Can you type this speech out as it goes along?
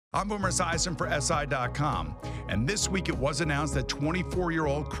I'm Boomer Esiason for SI.com, and this week it was announced that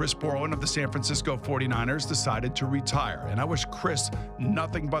 24-year-old Chris Borland of the San Francisco 49ers decided to retire. And I wish Chris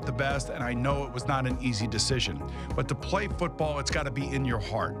nothing but the best, and I know it was not an easy decision. But to play football, it's got to be in your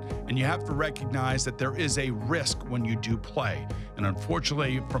heart, and you have to recognize that there is a risk when you do play. And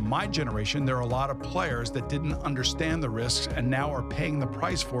unfortunately, from my generation, there are a lot of players that didn't understand the risks and now are paying the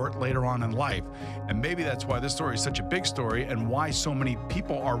price for it later on in life. And maybe that's why this story is such a big story and why so many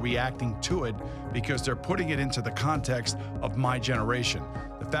people are reacting to it, because they're putting it into the context of my generation.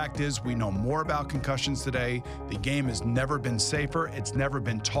 The fact is, we know more about concussions today. The game has never been safer. It's never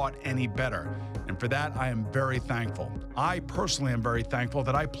been taught any better. And for that, I am very thankful. I personally am very thankful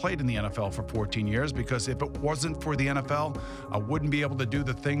that I played in the NFL for 14 years, because if it wasn't for the NFL, I wouldn't be able to do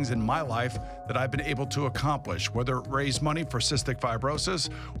the things in my life that I've been able to accomplish, whether it raise money for cystic fibrosis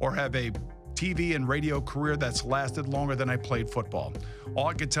or have a TV and radio career that's lasted longer than I played football. All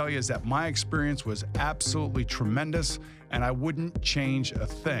I can tell you is that my experience was absolutely tremendous, and I wouldn't change a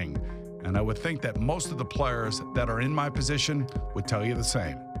thing. And I would think that most of the players that are in my position would tell you the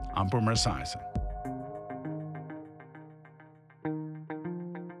same. I'm Boomer Esiason.